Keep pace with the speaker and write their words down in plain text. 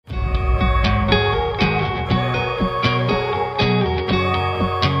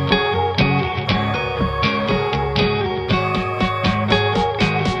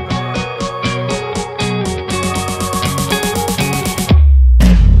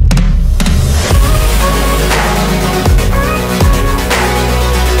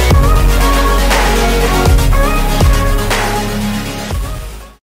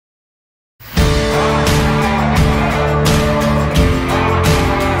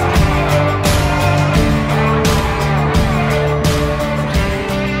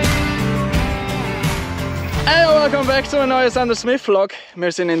back zu einem neuen Sandro Schmid Vlog.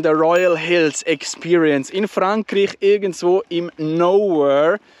 Wir sind in der Royal Hills Experience in Frankreich, irgendwo im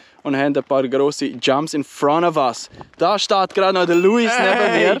Nowhere. Und haben ein paar grosse Jumps in front of us. Da steht gerade noch der Louis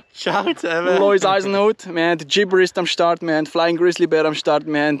neben mir. Ciao zusammen. Louis Eisenhut. Wir haben Gibberist am Start, wir haben Flying Grizzly Bear am Start,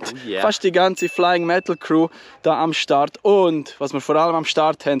 wir haben fast die ganze Flying Metal Crew da am Start. Und was wir vor allem am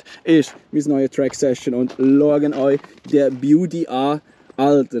Start haben, ist meine neue Track Session. Und schauen euch die Beauty an.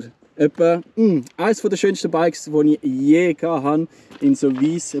 Alter, etwa eines der schönsten Bikes, die ich je hatte. In so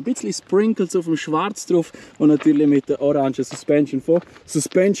weiß, ein bisschen Sprinkles auf dem Schwarz drauf und natürlich mit der orangen Suspension von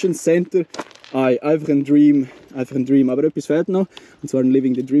SUSPENSIONCENTER. Einfach ein Dream, Aber etwas fehlt noch, und zwar ein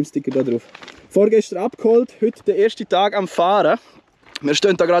Living the Dream Sticker da drauf. Vorgestern abgeholt, heute der erste Tag am Fahren. Wir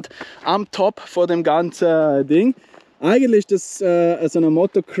stehen da gerade am Top von dem ganzen Ding. Eigentlich ist das so eine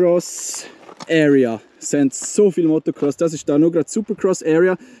Motocross Area. Es sind so viele Motocross. Das ist da nur gerade Supercross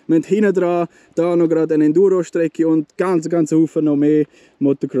Area. Wir haben hinten dran da noch gerade eine Enduro Strecke und ganz Haufen noch mehr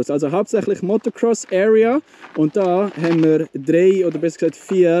Motocross. Also hauptsächlich Motocross Area. Und da haben wir 3 oder besser gesagt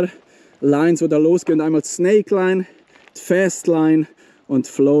 4 Lines, die da losgehen. Einmal die Snake Line, die Fast Line und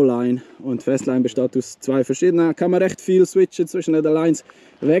die Flow Line. Und die Fast Line besteht aus 2 verschiedenen. Kann man recht viel switchen zwischen den Lines,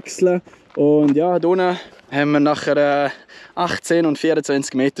 wechseln. Und ja, hier unten haben wir nachher 18 und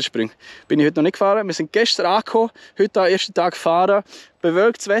 24 Meter Sprung. Bin ich heute noch nicht gefahren. Wir sind gestern angekommen, heute am ersten Tag gefahren.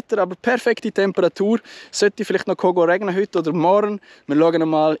 Bewölktes Wetter, aber perfekte Temperatur. Sollte vielleicht noch regnen heute oder morgen. Wir schauen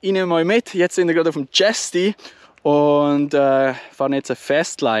mal, ich nehme euch mit. Jetzt sind wir gerade auf dem Jesty und fahren jetzt eine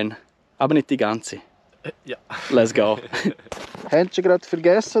Fastline. Aber nicht die ganze. Ja. Let's go. Habt ihr gerade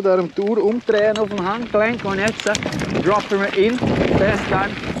vergessen, da am Tour umdrehen auf dem Handgelenk und jetzt droppen wir in.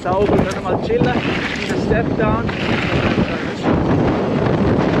 Fastline, sauber, können mal chillen. In den Step Down.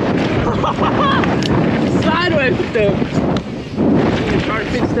 Sandro einfach den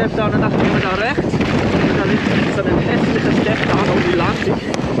Sharpin Step Down und dann gehen wir da rechts. Und dann ist so ein hässlicher Step Down um die Landung.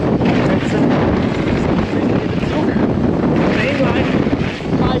 Jetzt wieder zurück. Mainline,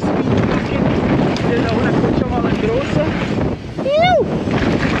 High Speed Bucket. Da unten kommt schon mal ein grosser.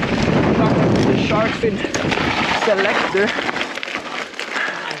 Und dann kommt der Sharpin Selector.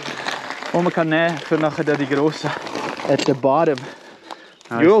 Und man kann nehmen für nachher die grossen at the bottom.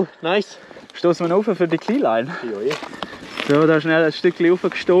 Jo, nice. Stoßen wir auf für die Keyline. So, da schnell ein Stückchen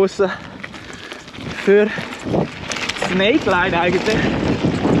aufgestoßen für die Snake Line eigentlich.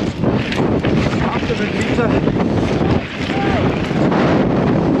 Packen wir weiter.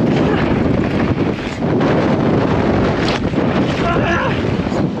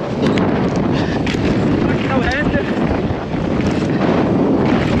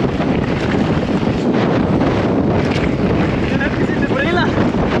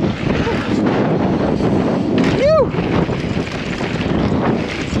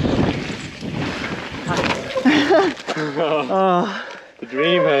 The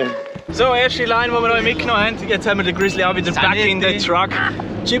dream, hey. So, erste Line, die wir euch mitgenommen haben. Jetzt haben wir den Grizzly auch wieder back in den Truck.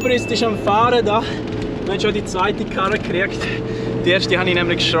 Gibberist ist am Fahren da. Wir haben schon die zweite Karre gekriegt. Die erste habe ich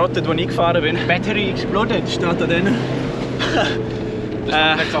nämlich geschrottet, als ich gefahren bin. Battery exploded. Steht da drin.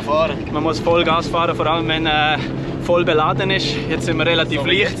 Man muss voll Gas fahren, vor allem wenn voll beladen ist. Jetzt sind wir relativ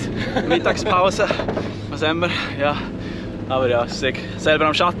leicht. Mittagspause. Was haben wir? Ja. Aber ja, sick. Selber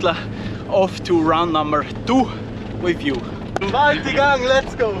am Shuttle. Off to run number 2 with you. Zweite Gang,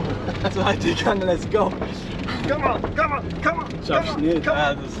 let's go! Zweite Gang, let's go! Come on, come on, come on! Schaffst du nicht?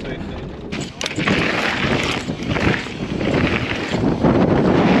 Ja, das ist richtig.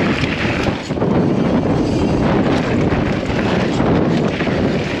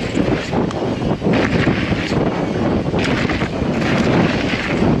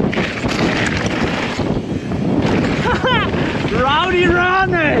 Rowdy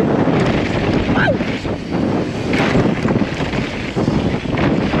run, ey!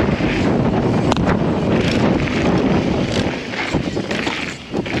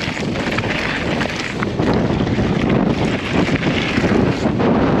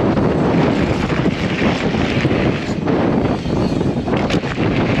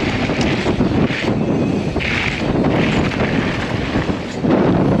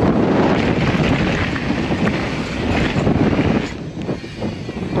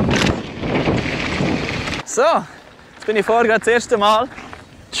 So, jetzt bin ich vorher gerade das erste Mal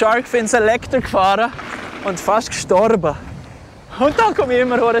Sharkfin Selector gefahren und fast gestorben. Und da komme ich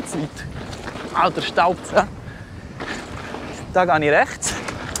immer zu weit. Alter, staubt es. Da gehe ich rechts.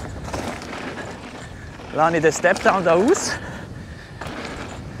 Lasse ich den Stepdown da aus.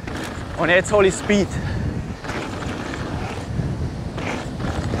 Und jetzt hole ich Speed.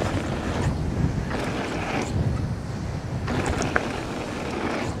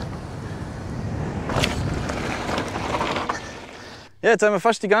 Ja, jetzt haben wir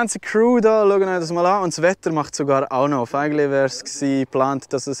fast die ganze Crew da. Schauen wir das mal an. Und das Wetter macht sogar auch noch. Eigentlich wäre es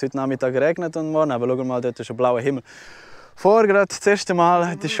geplant, dass es heute Nachmittag regnet und morgen. Aber schauen wir mal, dort ist ein blauer Himmel. Vorher gerade das erste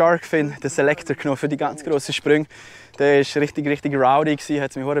Mal den Sharkfin, den Selector genommen für die ganz grossen Sprünge. Der war richtig rowdy. Er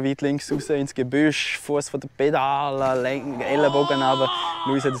hat mich weit links raus ins Gebüsch, Fuß von den Pedalen, Ellenbogen runter.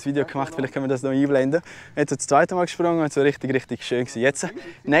 Luis hat das Video gemacht, vielleicht können wir das noch einblenden. Jetzt hat das zweite Mal gesprungen und es war richtig schön. Jetzt,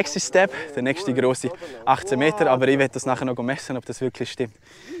 nächster Step, der nächste grosse 18 Meter. Aber ich werde das nachher noch messen, ob das wirklich stimmt.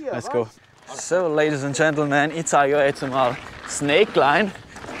 Let's go. So, Ladies and Gentlemen, ich zeige euch jetzt mal Snake Line.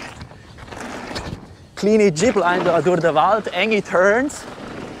 Kleine Jibline da durch den Wald, enge Turns.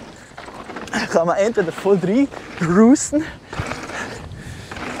 Da kann man entweder voll rein cruisen.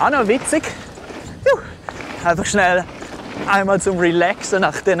 Auch noch witzig. Einfach schnell einmal zum Relaxen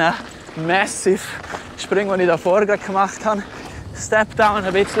nach den massive Sprüngen, die ich da vorher gerade gemacht habe. Step down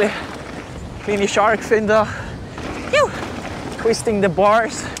ein bisschen. Kleine Sharkfin da. Twisting the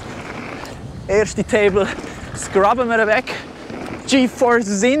bars. Erste Table scrubben wir weg.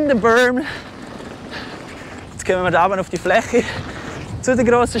 G-Forces in the berm. Jetzt kommen wir da oben auf die Fläche zu den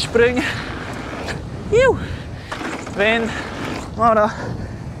grossen Sprüngen. Wenn wir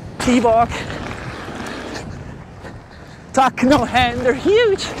T-Bog, tuck no hander,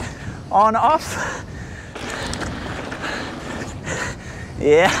 huge, on off.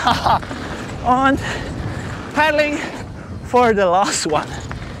 Yeah, und paddling for the last one.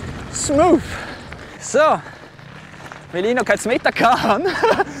 Smooth. So, weil ich noch kein Mittag hatte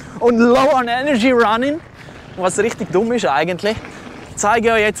und low on energy running, was richtig dumm ist eigentlich, zeige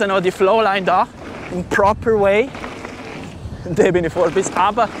ich euch jetzt noch die Flowline da, im proper way. Und da bin ich vor bis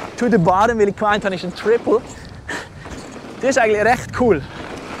runter to the bottom, weil ich gemeint habe, ist ein Triple. Das ist eigentlich recht cool.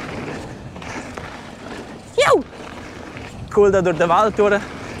 Cool da durch den Wald durch.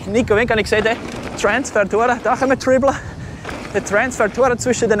 Nico, wen kann ich sehen? Der Transfer durch, da können wir dribbeln. Der Transfer durch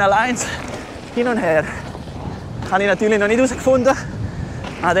zwischen den Lines hin und her. Habe ich natürlich noch nicht herausgefunden.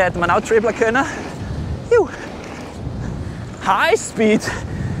 Ah, den hätte man auch dribbeln können. High Speed.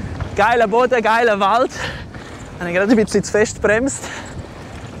 Geiler Boden, geiler Wald. Habe ich gerade ein bisschen zu fest bremst.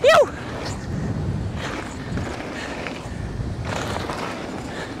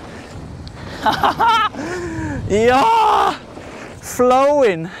 Ja!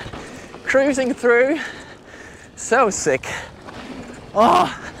 Flowing. Cruising through. So sick. Oh,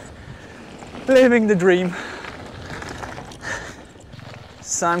 living the dream.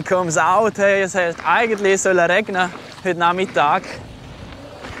 Sun comes out. Hey, es heißt, eigentlich soll es regnen heute Nachmittag.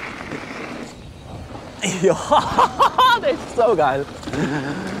 Ja, das ist so geil.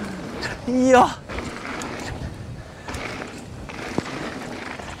 Ja.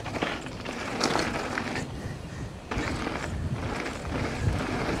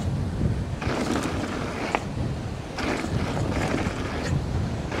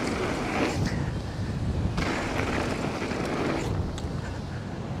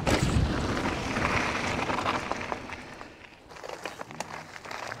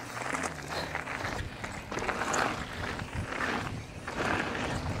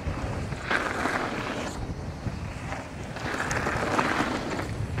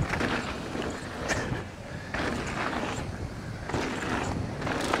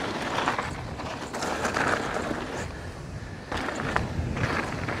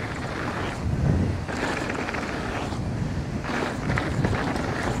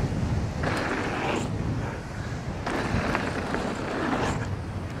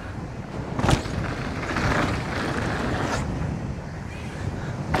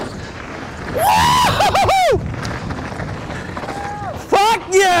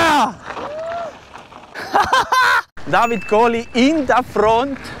 Yeah! David Kohli in der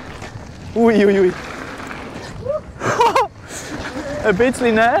Front. Ui. Ein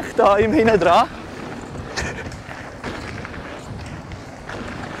bisschen näher da im Hinten dran.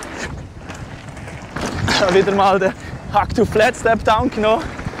 Wieder mal den Hack to Flat Step Down genommen.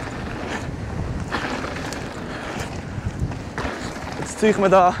 Jetzt ziehen wir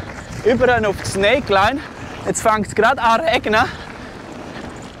da über auf die Snake Line. Jetzt fängt es gerade an zu regnen.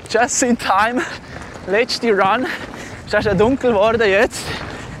 Just in time. Letzte Run. Es ist schon dunkel geworden jetzt.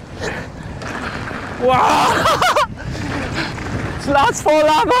 Wow! Es lässt voll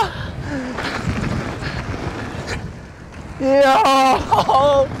runter.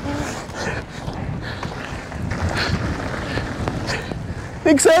 Ja!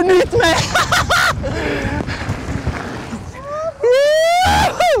 Ich sehe nichts mehr.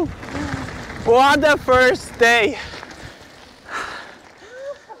 What a first day.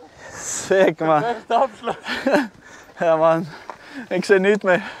 Sick, man. Bester Abschluss. Ja, Mann. Ich sehe nichts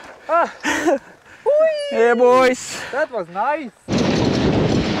mehr. Ah. Hey, boys. That was nice.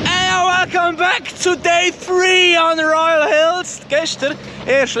 yeah, welcome back to day 3 on Royal Hills. Gestern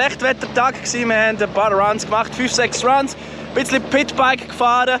eher Schlechtwettertag gewesen. Wir haben ein paar Runs gemacht, 5-6 Runs, ein bisschen Pitbike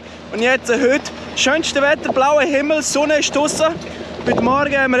gefahren und jetzt heute schönste Wetter, blauer Himmel, Sonne ist draussen. Heute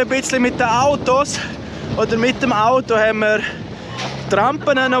Morgen haben wir ein bisschen mit den Autos oder mit dem Auto haben wir die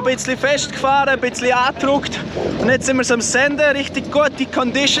Rampen noch ein bisschen festgefahren, ein bisschen angedrückt und jetzt sind wir so am Senden, richtig gute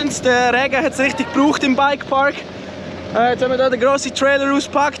Conditions. Der Regen hat es richtig gebraucht im Bikepark. Jetzt haben wir hier den grossen Trailer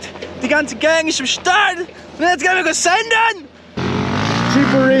ausgepackt, die ganze Gang ist am Start und jetzt gehen wir senden!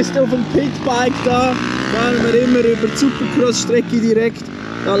 Jeeperist auf dem Pitbike da, fahren wir immer über die Supercross-Strecke direkt,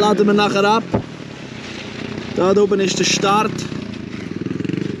 da laden wir nachher ab. Da oben ist der Start.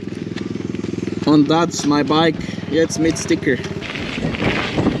 Und das ist mein Bike, jetzt mit Sticker.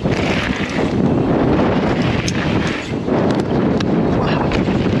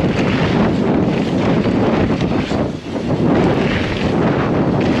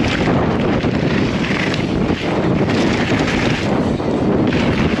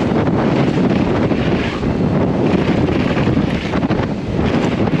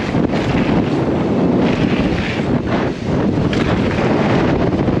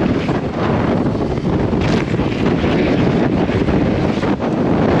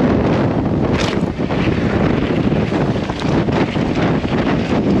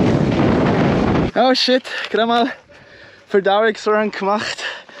 Oh shit, gerade mal Verdauungsrun gemacht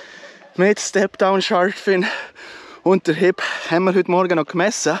mit Step-Down Shark Fin und der Hip haben wir heute Morgen noch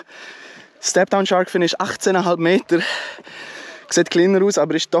gemessen. Step-Down Shark Fin ist 18,5 Meter, sieht kleiner aus,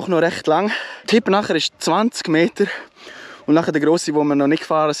 aber ist doch noch recht lang. Der Hip nachher ist 20 Meter und nachher der grosse, wo wir noch nicht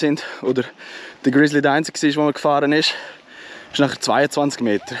gefahren sind, oder der Grizzly der einzige ist, wo wir gefahren ist nachher 22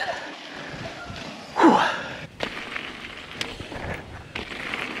 Meter. Puh.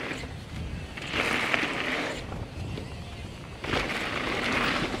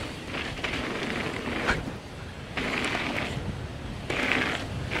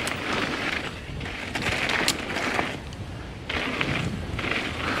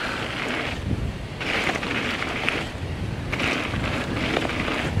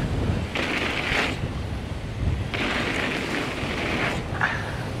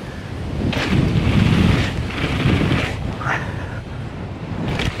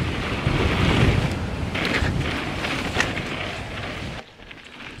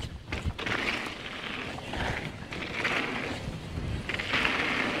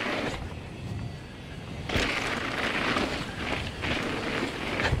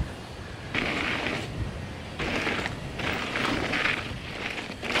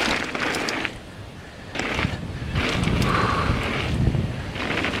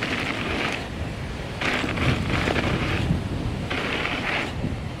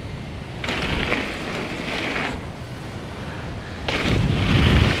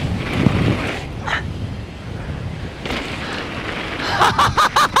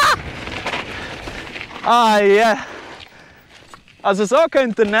 Ah yeah. Also so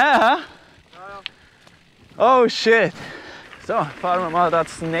könnt ihr nehmen, ja? Oh shit. So, fahren wir mal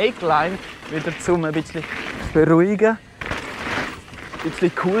das Snake Line wieder zum ein bisschen beruhigen. Ein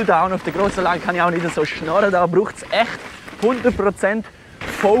bisschen Cooldown. Auf der grossen Line kann ich auch nicht so schnurren. Da braucht es echt 100%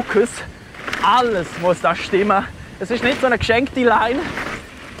 Fokus. Alles muss da stimmen. Es ist nicht so eine geschenkte Line.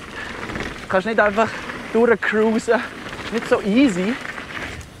 Du kannst nicht einfach durchcruisen. Es ist nicht so easy.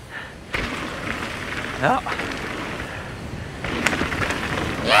 Ja.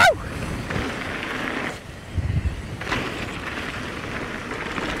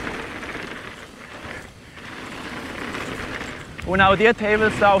 Und auch die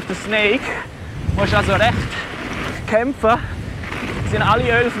Tables da auf der Snake musst du also recht kämpfen. Die sind alle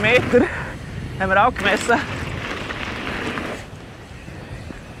 11 Meter, haben wir auch gemessen.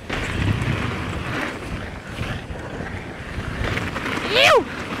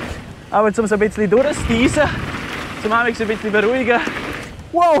 Aber um so ein bisschen durchzusteisen, um mich ein bisschen beruhigen.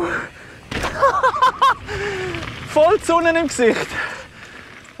 Wow! Voll die Sonne im Gesicht.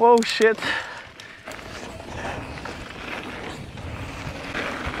 Wow, shit.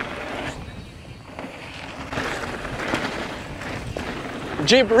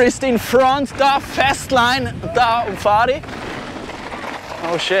 Jeeper ist in front, da Festline, da umfahre ich.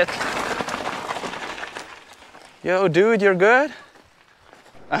 Oh shit. Yo dude, you're good?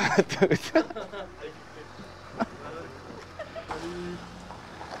 Dude.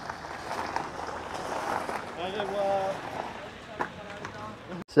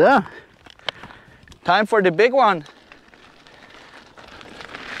 So, time for the big one.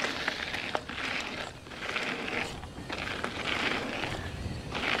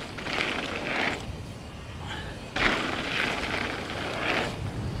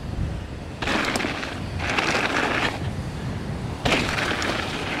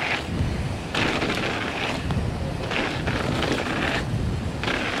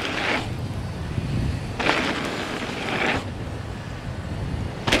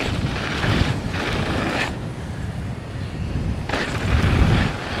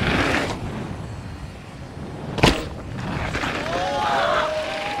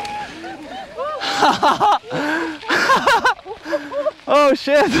 Oh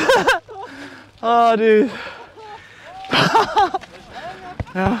shit! Oh, dude!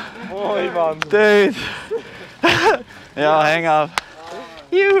 Ja. Oi, Mann! Dude! Ja, hang up!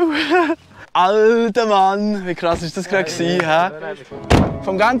 Juhu! Alter Mann! Wie krass ist das gerade gewesen, hä?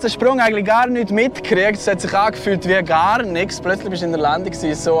 Vom ganzen Sprung eigentlich gar nichts mitgekriegt. Es hat sich angefühlt wie gar nichts. Plötzlich bist du in der Landung,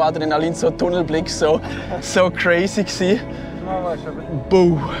 so Adrenalin, so Tunnelblick, so crazy gewesen.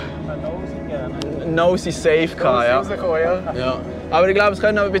 Boom! Nosy safe gehabt, ja. Ja. Aber ich glaube, es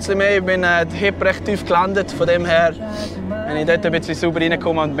könnte noch ein bisschen mehr. Ich bin hip recht tief gelandet. Von dem her, wenn ich dort ein bisschen sauber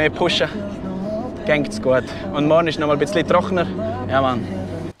reinkomme und mehr pushen, geht es gut. Und morgen ist noch mal ein bisschen trockener. Ja, Mann.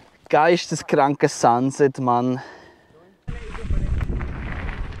 Geisteskranker Sunset, Mann.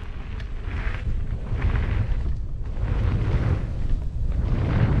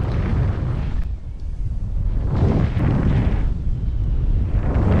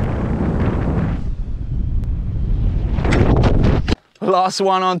 Last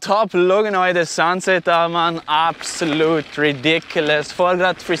one on top. Schaut euch den Sunset an, Mann. Absolut ridiculous. Voll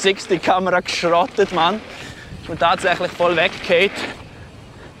gerade 360-Kamera geschrottet, Mann. Ist mir tatsächlich voll weggehauen.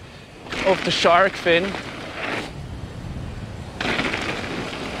 Auf den Shark Fin.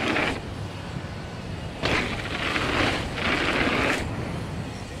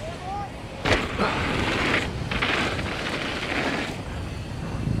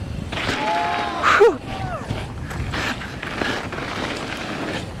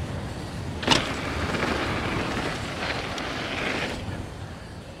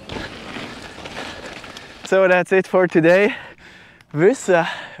 So, that's it for today. Wissen,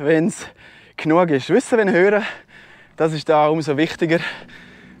 wenn es genug ist. Wissen, wenn hören, das ist da umso wichtiger.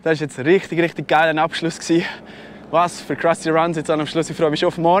 Das war jetzt ein richtig geiler Abschluss gewesen. Was für krasse Runs jetzt am Schluss. Ich freue mich schon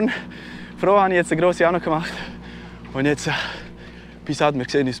auf morgen. Froh habe ich jetzt eine grosse auch noch gemacht. Und jetzt bis dann, wir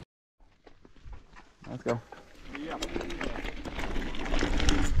sehen uns. Let's go.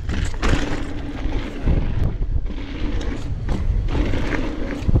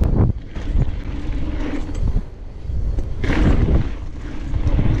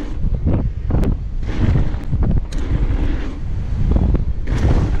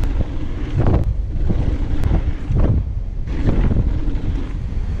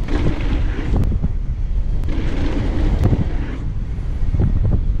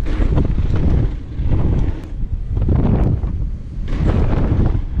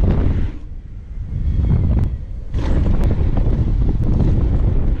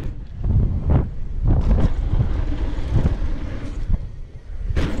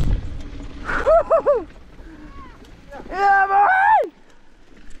 Yeah, boy!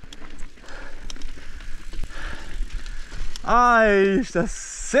 Ay, ist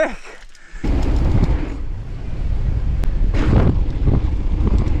das sick!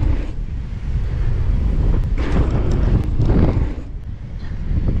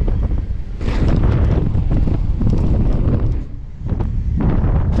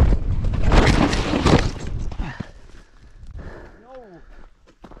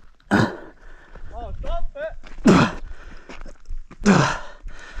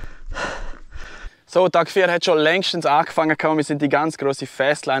 So, Tag 4 hat schon längstens angefangen. Wir sind die ganz grosse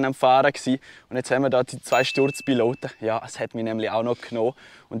Fastline am Fahren gewesen. Und jetzt haben wir da die 2 Sturzpiloten. Ja, es hat mich nämlich auch noch genommen.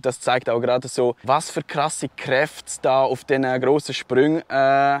 Und das zeigt auch gerade so, was für krasse Kräfte da auf diesen grossen Sprüngen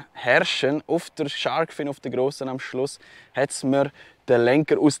herrschen. Auf der Sharkfin, auf der grossen am Schluss, hat es mir den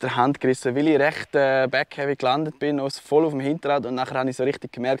Lenker aus der Hand gerissen, weil ich recht backheavy gelandet bin, voll auf dem Hinterrad. Und nachher habe ich so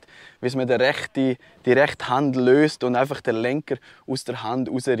richtig gemerkt, wie es mir die rechte Hand löst und einfach den Lenker aus der Hand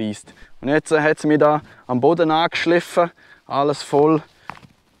rausreißt. Und jetzt hat es mich da am Boden angeschliffen, alles voll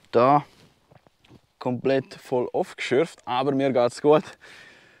da, komplett voll aufgeschürft, aber mir geht es gut.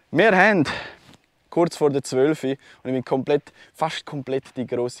 Wir haben kurz vor der 12 und ich bin fast komplett die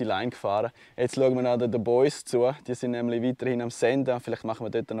grosse Line gefahren. Jetzt schauen wir den Boys zu. Die sind nämlich weiterhin am Senden. Vielleicht machen wir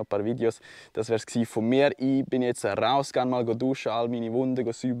dort noch ein paar Videos. Das wäre es von mir. Ich bin jetzt raus, gehe mal duschen, all meine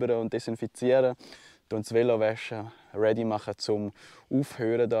Wunden säubern und desinfizieren. Und das Velo waschen, ready machen zum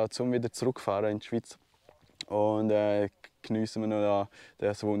Aufhören, da, zum wieder zurückfahren in die Schweiz. Und geniessen wir noch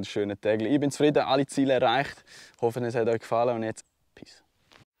das wunderschöne Tag. Ich bin zufrieden, alle Ziele erreicht. Ich hoffe, es hat euch gefallen und jetzt Peace.